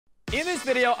In this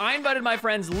video, I invited my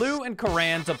friends Lou and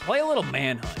Karan to play a little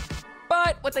manhunt.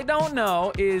 But what they don't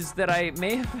know is that I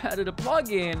may have added a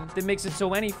plugin that makes it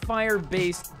so any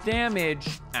fire-based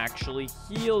damage actually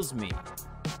heals me.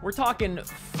 We're talking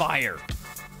fire,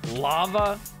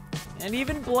 lava, and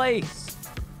even blaze.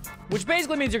 Which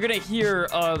basically means you're gonna hear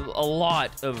a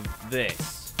lot of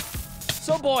this.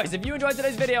 So boys, if you enjoyed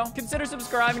today's video, consider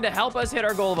subscribing to help us hit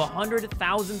our goal of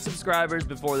 100,000 subscribers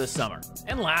before this summer.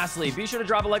 And lastly, be sure to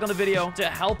drop a like on the video to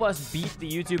help us beat the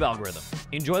YouTube algorithm.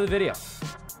 Enjoy the video.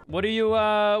 What are you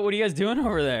guys doing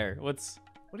over there? What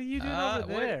are you doing over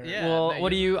there? Well, what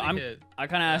do you? I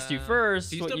kind of asked you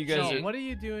first. What you guys? No, what are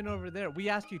you doing over there? We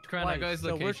asked you twice.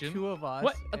 So we're two of us.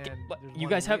 What? Okay, you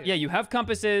guys have? Yeah, you have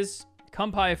compasses.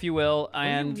 Come pie, if you will,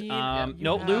 and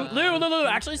no, Lou,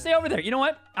 actually stay over there. You know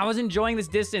what? I was enjoying this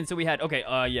distance that we had. Okay,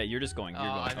 yeah, you're just going. You're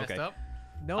going. I messed up.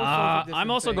 No,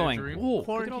 I'm also going. Ooh,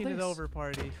 quarantine is over,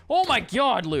 party. Oh my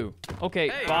God, Lou. Okay,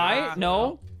 hey, bye.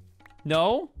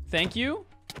 No, thank you.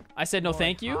 I said no,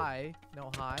 thank you. Hi.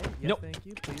 No, hi. Yes, no. Thank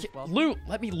you. Please, Lou,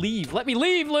 let me leave. Let me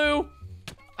leave, Lou.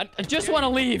 I just want to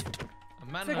leave.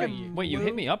 Wait, you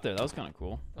hit me up there. That was kind of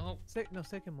cool. Oh, sick him,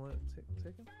 Lou.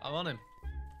 Sick him. I want him.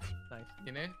 Nice.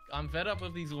 You know, I'm fed up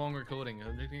with these long recordings.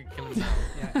 I'm just gonna kill him now.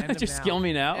 Yeah, end him just now. kill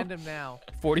me now. End him now.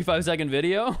 45-second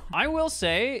video. I will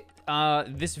say,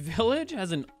 this village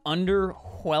has an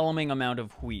underwhelming amount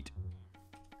of wheat.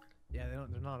 Yeah,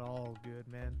 they're not all good,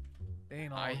 man. They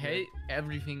ain't all I good. hate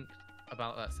everything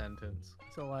about that sentence.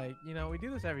 So like, you know, we do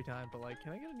this every time, but like,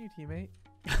 can I get a new teammate?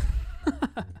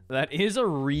 That is a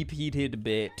repeated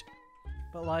bit.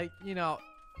 But like, you know,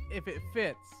 if it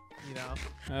fits. You know,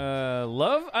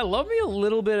 I love me a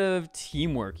little bit of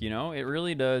teamwork, you know? It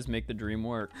really does make the dream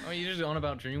work. Oh, you're just on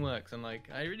about DreamWorks, and like,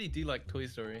 I really do like Toy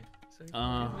Story. So,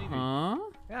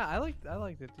 yeah, I liked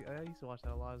it too. I used to watch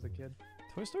that a lot as a kid.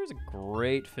 Toy Story is a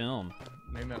great film.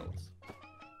 No melts.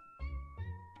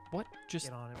 What just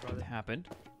happened?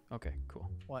 Okay, cool.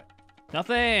 What?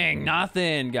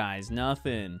 Nothing, guys,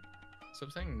 nothing.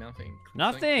 Stop saying nothing.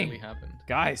 Nothing really happened.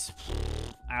 Guys,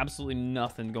 absolutely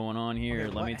nothing going on here.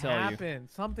 Okay, let me tell you.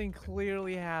 Something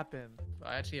clearly happened.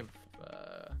 I actually have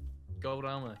gold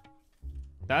armor.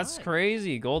 That's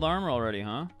crazy. Gold armor already,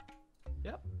 huh?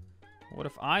 Yep. What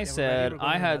if I said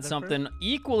I had something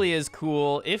equally as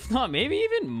cool, if not maybe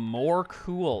even more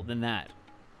cool than that?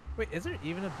 Wait, is there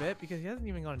even a bit? Because he hasn't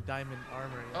even gone diamond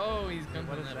armor yet. Oh, he's gone.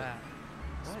 What is that?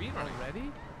 Speed running.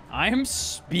 Ready? I am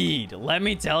speed. Let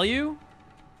me tell you,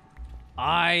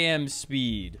 I am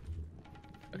speed.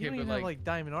 Okay, you don't even have like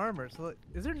diamond armor. So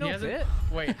is there no bit?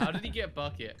 Wait, how did he get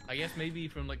bucket? I guess maybe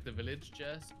from like the village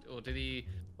chest, or did he?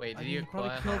 Wait, did he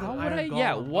acquire?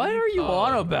 Yeah, what are you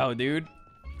on about, dude?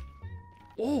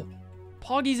 Oh,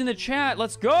 Poggy's in the chat.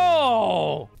 Let's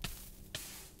go.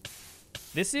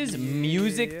 This is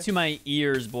music to my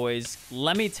ears, boys.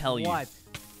 Let me tell you.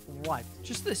 What?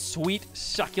 Just the sweet,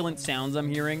 succulent sounds I'm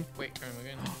hearing. Wait, try him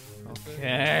again.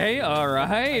 Okay, all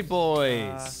right,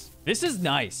 boys. This is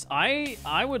nice. I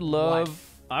would love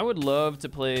to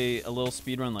play a little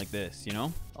speed run like this, you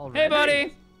know? Already? Hey,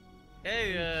 buddy.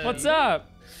 Hey. What's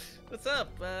up? What's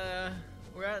up?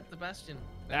 We're at the Bastion.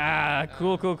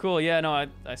 Cool. Yeah, no,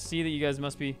 I see that you guys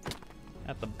must be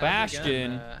at the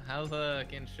Bastion. How's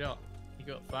getting shot? You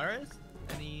got fires?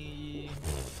 Any?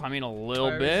 I mean, a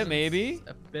little bit, maybe.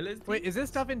 Abilities? Wait, is this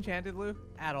stuff enchanted, Lou?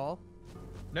 At all?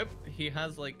 Nope. He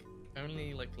has like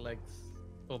only like legs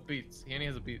or boots. He only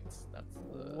has a boots. That's.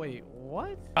 Wait,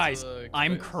 what? Guys,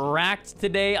 I'm cracked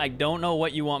today. I don't know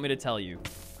what you want me to tell you.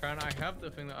 Crown, I have the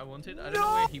thing that I wanted. I don't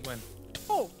know where he went.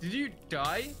 Oh! Did you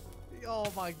die? Oh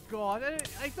my God!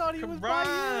 I thought he was by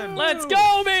you. Let's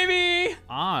go, baby!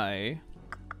 I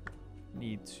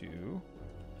need to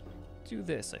do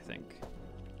this, I think.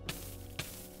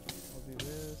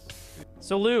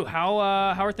 So Lou, how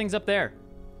are things up there?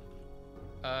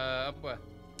 Up where?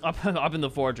 Up in the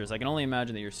fortress. I can only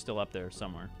imagine that you're still up there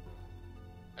somewhere.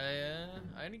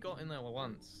 I only got in there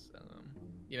once.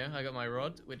 You know, I got my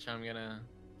rod, which I'm gonna.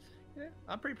 Yeah,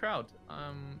 I'm pretty proud.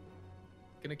 I'm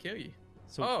gonna kill you.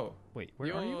 So, wait,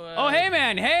 where are you? Oh, hey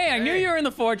man, hey! I knew you were in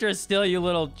the fortress still, you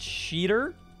little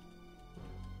cheater.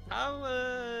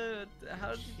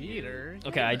 How cheater?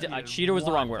 Okay, cheater was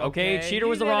the wrong word. Okay, cheater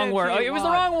was the wrong word. Oh, it was the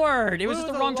wrong word. It was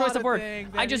just the wrong choice of word.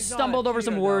 I just stumbled over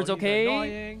some words.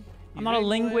 Okay. I'm not a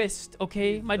linguist.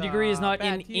 Okay, my degree is not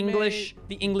in English,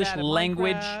 the English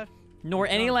language, nor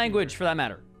any language for that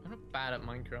matter. I'm not bad at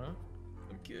Minecraft.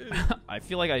 I'm good. I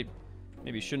feel like I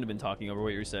maybe shouldn't have been talking over what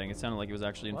you were saying. It sounded like it was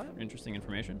actually interesting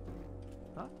information.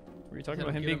 Huh? Were you talking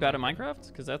about him being bad at Minecraft?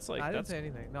 Because that's like, I didn't say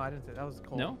anything. No, I didn't say that. Was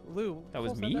Cole. No? Lou. That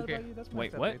was Cole me? said that about you? That's Wait,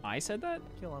 messed up, what? dude. I said that?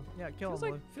 Kill him. Yeah, kill Feels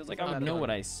him. like, Lou. feels like Said I would that know about what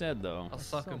you. I said, though. I'll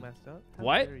suck So him. messed up. How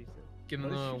What? dare you say- Give him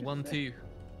What did a you just 1-2.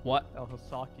 What? Oh, he'll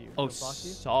sock you. Oh, He'll sock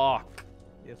you? sock.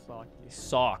 Yeah, sock you.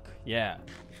 Sock. Yeah.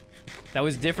 That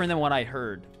was different than what I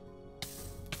heard.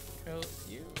 Cole,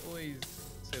 you always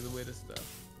say the weirdest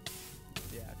stuff.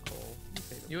 Yeah, Cole. You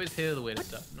say You always hear the weirdest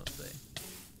stuff, not say.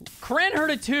 Kren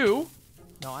heard it too.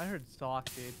 No, I heard sock,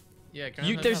 dude. Yeah, can I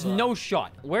You, have there's a- no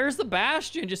shot. Where's the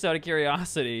Bastion? Just out of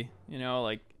curiosity. You know,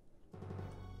 like.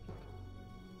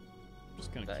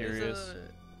 Just kind of That is curious.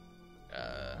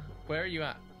 where are you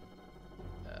at?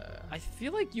 I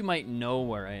feel like you might know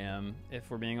where I am,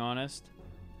 if we're being honest.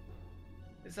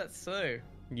 Is that so?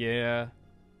 Yeah.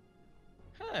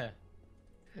 Huh.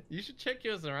 You should check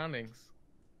your surroundings.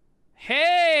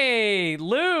 Hey,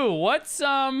 Lou, what's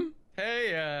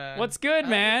Hey, what's good,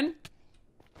 man?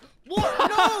 What?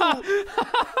 No!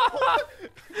 What?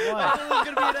 I thought it was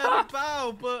gonna be an epic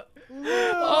bow, but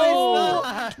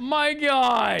Oh my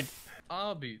God!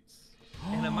 our boots.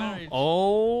 And a marriage.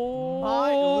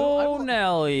 Oh, Lou,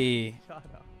 Nelly, Shut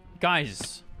up.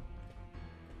 guys,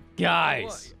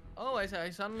 Oh, I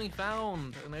suddenly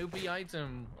found an OP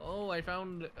item. Oh, I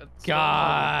found a stronghold.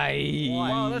 guys.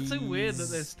 Wow, that's so weird that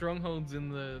there's strongholds in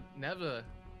the Nether.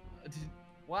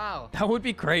 Wow. That would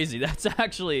be crazy. That's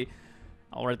actually.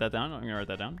 I'll write that down. I'm gonna write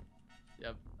that down.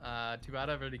 Yep. Too bad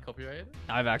I've already copyrighted it.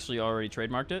 I've actually already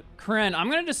trademarked it. Kren, I'm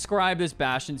gonna describe this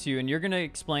Bastion to you, and you're gonna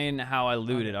explain how I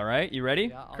looted. All right? You ready?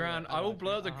 Yeah, Kran, I will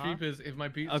blur the creepers if my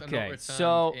boots are not Okay, returned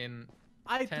so- in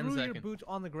I 10 threw your seconds. boots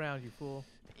on the ground, you fool.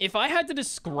 If I had to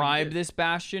describe did. this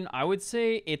Bastion, I would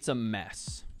say it's a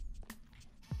mess.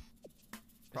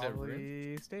 Is that rude?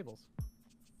 Probably stables.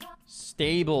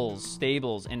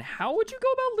 Stables. And how would you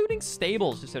go about looting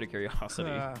stables, just out of curiosity?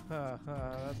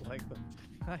 That's like the...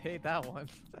 I hate that one.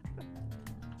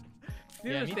 Either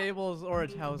Yeah, me- stables or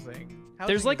it's housing.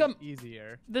 There's like Housing is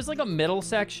easier. There's like a middle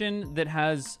section that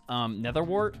has nether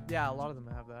wart. Yeah, a lot of them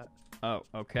have that. Oh,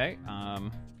 okay.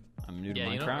 I'm new to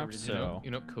Yeah, you're not Minecraft, original. so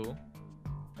You're not cool.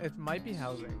 It might be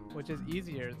housing, which is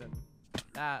easier than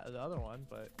that, the other one,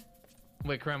 but...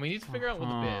 Wait, Kran, we need to figure out what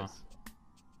the bit Uh-huh. is.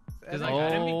 'Cause, like, I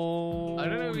don't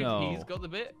know if no. he's got the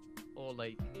bit or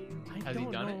like I has he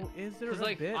don't done know. Is there 'Cause, a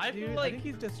like, bit, I feel dude? I like- think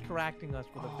he's distracting us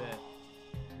with a bit.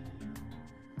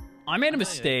 I made a I'm not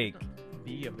mistake.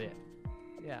 be a bit.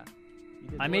 Yeah. You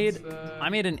did I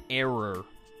what's, made an error.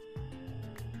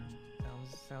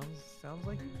 Sounds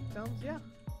like yeah.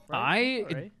 I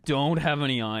Right. don't have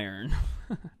any iron.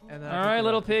 And then All I right, think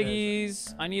little that's this.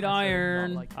 piggies. I need I said not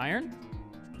iron. like- Iron?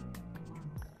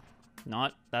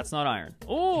 That's not iron. you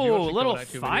Oh, watch the little GoldActual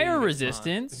video, fire you get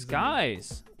resistance, smart.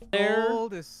 guys. There.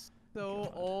 Mold is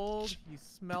so old. He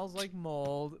smells like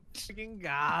mold. Freaking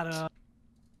got him.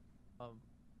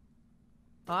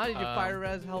 Did your fire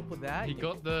res help with that? He You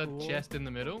got the fool? chest in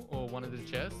the middle, or one of the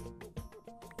chests.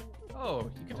 Oh,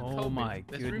 you could have Oh told me. my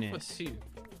There's room goodness. for 2.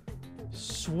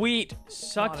 Sweet,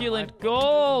 succulent I-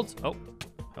 gold. Oh,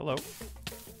 hello.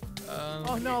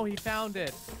 Oh no, he found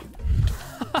it.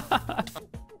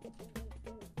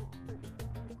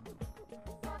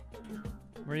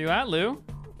 Where you at, Lou?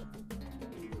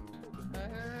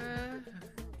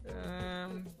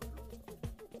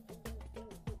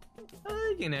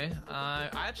 You know, I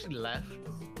actually left.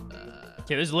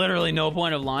 Okay, there's literally no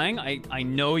point of lying. I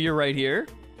know you're right here.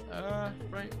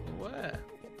 Right where?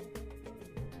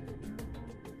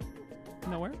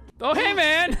 Nowhere. Oh, hey,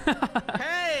 man.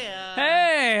 Hey!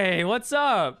 Hey, what's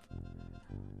up?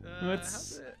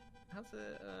 How's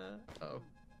it? Oh.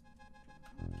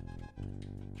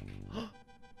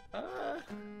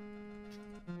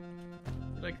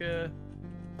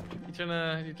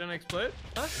 You trying to explode?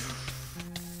 Huh?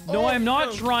 No, Oh, I'm not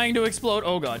no. trying to explode.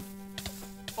 Oh, God.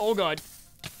 Oh, God.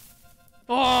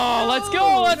 Oh, let's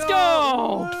go. Let's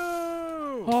go.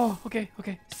 Oh, okay.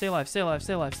 Stay alive.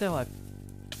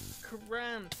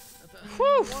 Grant.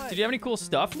 Whew. Did you have any cool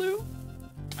stuff, Lou?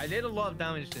 I did a lot of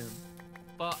damage to him,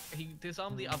 but he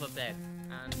disarmed the other bed,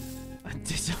 and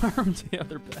Disarmed the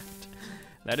other bed.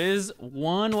 That is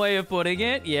one way of putting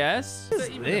it. Yes. Is What's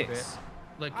that even a bit? this?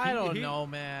 like I don't know,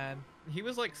 man. He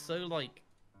was like so like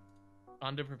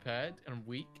underprepared and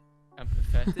weak and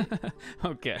pathetic.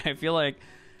 Okay, I feel like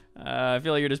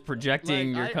you're just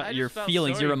projecting Like, I your just felt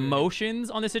feelings, sorry your for him.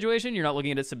 emotions on the situation. You're not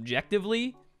looking at it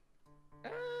subjectively.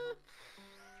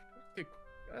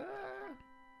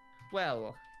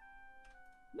 Well,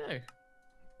 no.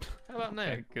 How about no?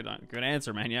 Okay, good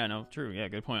answer, man. Yeah, no, true. Yeah,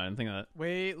 good point. I didn't think of that.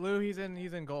 Wait, Lou, he's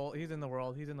in gold. He's in the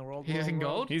world. He's in the world. He's world, in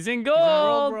world. gold? He's in He's in the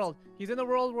world. gold. World. He's in the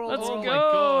world. World. Let's Oh world. my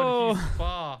go. god, he's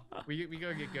far. We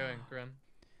gotta get going, Gren.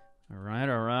 All right,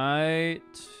 all right.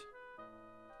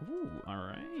 Ooh, all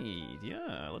right.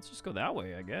 Yeah, let's just go that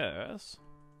way, I guess.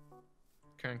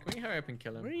 Karen, can we hurry up and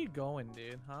kill him? Where are you going,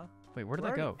 dude? Huh? Wait, where did We're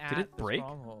that go? already Did at it the break?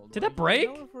 stronghold. Did Like, that break?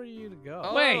 there's nowhere for you to go.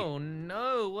 Oh Wait.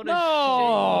 no! What a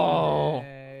No.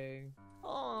 shame. Dang.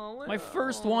 Oh, My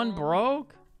first one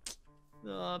broke.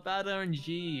 Oh, bad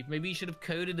RNG. Maybe you should have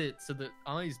coded it so that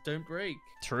eyes don't break.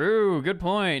 True. Good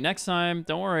point. Next time,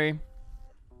 don't worry.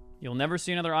 You'll never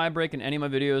see another eye break in any of my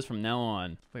videos from now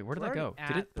on. Wait, where did We're that go? already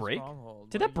Did at it the break? stronghold.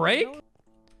 Did Like, that break? you know-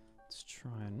 Let's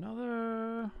try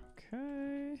another.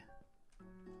 Okay.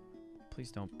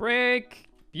 Please don't break.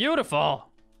 Beautiful.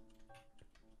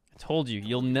 I told you,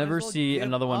 you'll never Might as well see give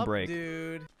another one up, break.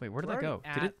 Dude. Wait, where did We're that go?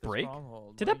 already Did at it the break?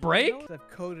 stronghold. Did Like, that break? you know, I've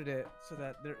coded it so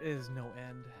that there is no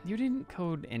end. You didn't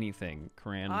code anything,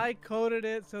 Karan. I coded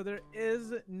it so there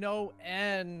is no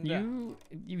end.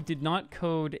 You did not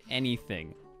code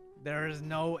anything. There is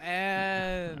no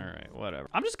end. All right, whatever.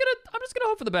 I'm just gonna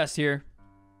hope for the best here.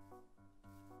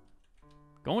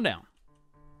 Going down.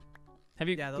 Have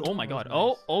you? Yeah, those Oh my are god.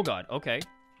 nice. Oh god. Okay.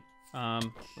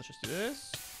 Let's just do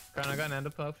this. Karen, I got an ender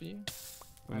pearl for you.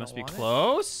 We I must be don't want it.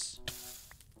 close.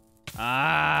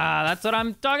 Ah, that's what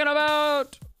I'm talking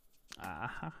about.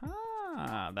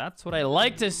 Ah, that's what I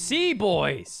like to see,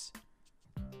 boys.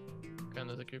 Karen,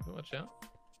 there's a creeper. Watch out.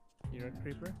 You're a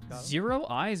creeper. Got him. 0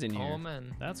 eyes in here. Oh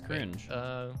man. That's Wait, cringe.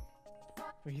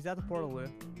 Wait, he's at the portal, Lou.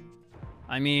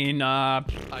 I mean, I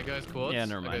goes quartz. yeah,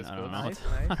 never mind. I don't know. Nice,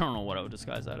 I nice. don't know what I would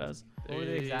disguise that as. What was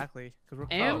it exactly? 'Cause we're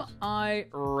Am close. I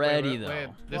ready wait, though? Wait,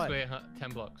 this What? way,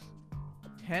 10 blocks.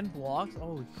 10 blocks?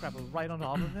 Holy crap, we're right on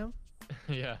top of him?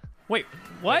 Yeah. Wait,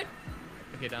 what?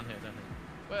 Okay, down here, down here.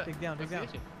 Where? Dig down, dig What's the down.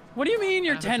 issue? What do you mean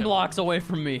you're I 10 understand. blocks away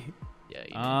from me? Yeah, you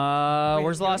Wait, know.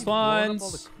 Where's the you last already blown up all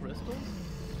ones? the crystals?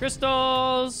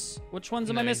 Crystals. Which ones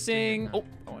am I No, he's doing missing? it.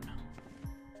 Oh,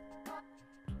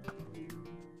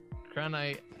 Crown,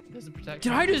 there's a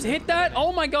protection. did I just hit that?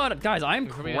 Oh my god, guys, I'm We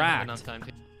probably don't have enough cracked. time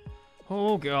to...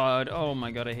 Oh god, oh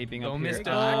my god, I hate being Go, up here. Mr.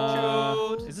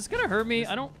 Actual. Is this gonna hurt me?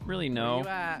 I don't really Where know. you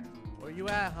at? Where you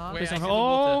at, huh? Wait, Please I don't- see the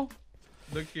water. oh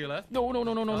Look to your left. no no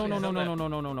no no no no Oh, no he's no up no there. no no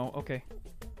no no no. Okay,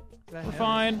 Is that we're him?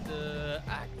 fine. The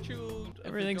actual... Everything's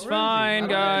Where is he? fine, I don't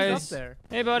know if guys. he's up there.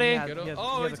 Hey buddy. He has, Good he has,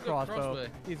 oh, he has he's a got crossbow. crossbow.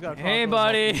 He's got a crossbow. Hey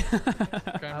buddy.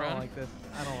 Crown, I run. don't like this.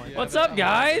 I don't like Yeah, What's but- up,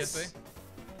 guys? This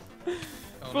way.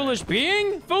 Oh, no. Foolish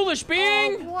being? Foolish Oh,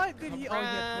 being? what did he? Oh, he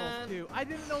had Run. pearls too. I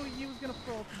didn't know he was gonna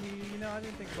pearl to me. You know, I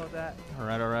didn't think about that. All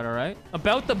right, all right, all right.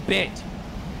 About the bit.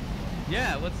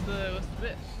 Yeah, what's the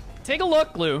bit? Take a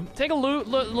look, Lou. Take a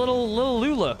little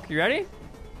Lou look. You ready?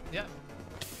 Yeah.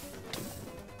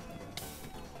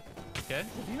 Okay.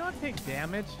 Does he not take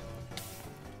damage?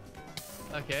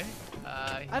 Okay.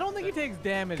 I don't think he takes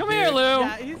damage. Come dude. here, Lou.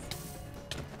 Yeah, he's.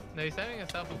 No, he's setting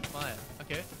himself on fire.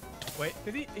 Okay. Wait.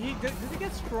 Does he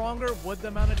get stronger with the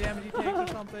amount of damage he takes or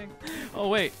something? Oh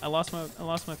wait, I lost my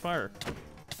fire.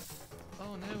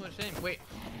 Oh no, what a shame. Wait.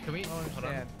 Can we? I don't Hold on.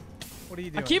 understand. What are you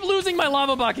I doing? keep losing my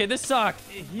lava bucket. This sucks.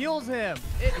 It heals him.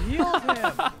 It heals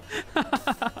him.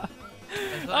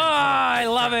 It's like- Ah, I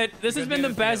love it. This We're has gonna been do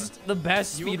the this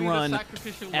best You will speed be the run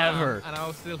sacrificial ever. lamb, and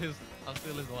I'll steal his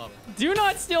lava. Do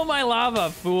not steal my lava,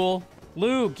 fool.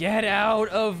 Lou, get out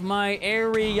of my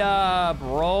area,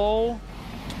 bro.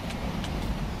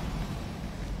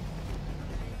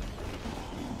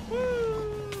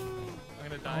 I'm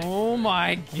gonna die. Oh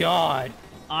my god.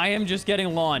 I am just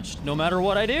getting launched, no matter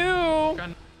what I do.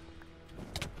 Gran-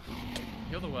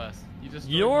 You're the worst. You just.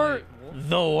 You're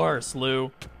the worst,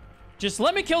 Lou. Just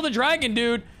let me kill the dragon,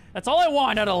 dude. That's all I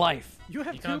want out of life. You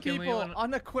have You two can't kill me people when-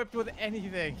 unequipped with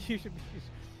anything. You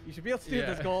should be able to do Yeah.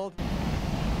 this, Gold.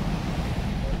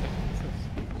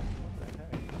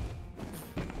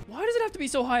 Why does it have to be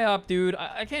so high up, dude?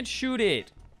 I can't shoot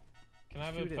it. Can I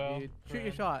have Shoot a it, pearl? dude. Shoot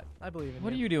your shot. I believe in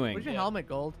What you. are you doing? Where's your Yeah. helmet,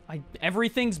 Gold?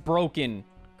 Everything's broken,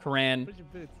 Karan. Where's your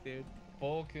boots, dude?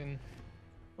 Vulcan.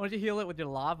 Why don't you heal it with your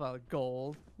lava,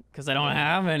 Gold? Because I don't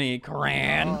have any,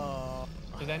 Karan. Oh.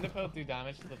 Does ender pearl do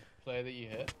damage to the player that you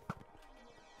hit?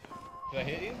 Did I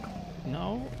hit you?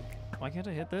 No. Why can't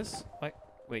I hit this?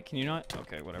 Wait, can you not?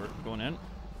 Okay, whatever. Going in.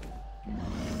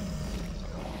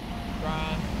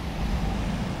 Gran.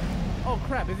 Oh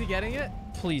crap! Is he getting it?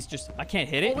 Please, I can't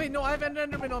hit it. Oh wait, no, I have an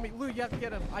Enderman on me. Lou, you have to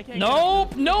get him. I can't.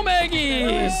 Nope, no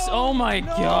Maggies. No, Oh my no.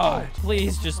 god.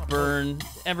 Please just burn.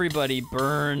 Everybody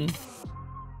burn.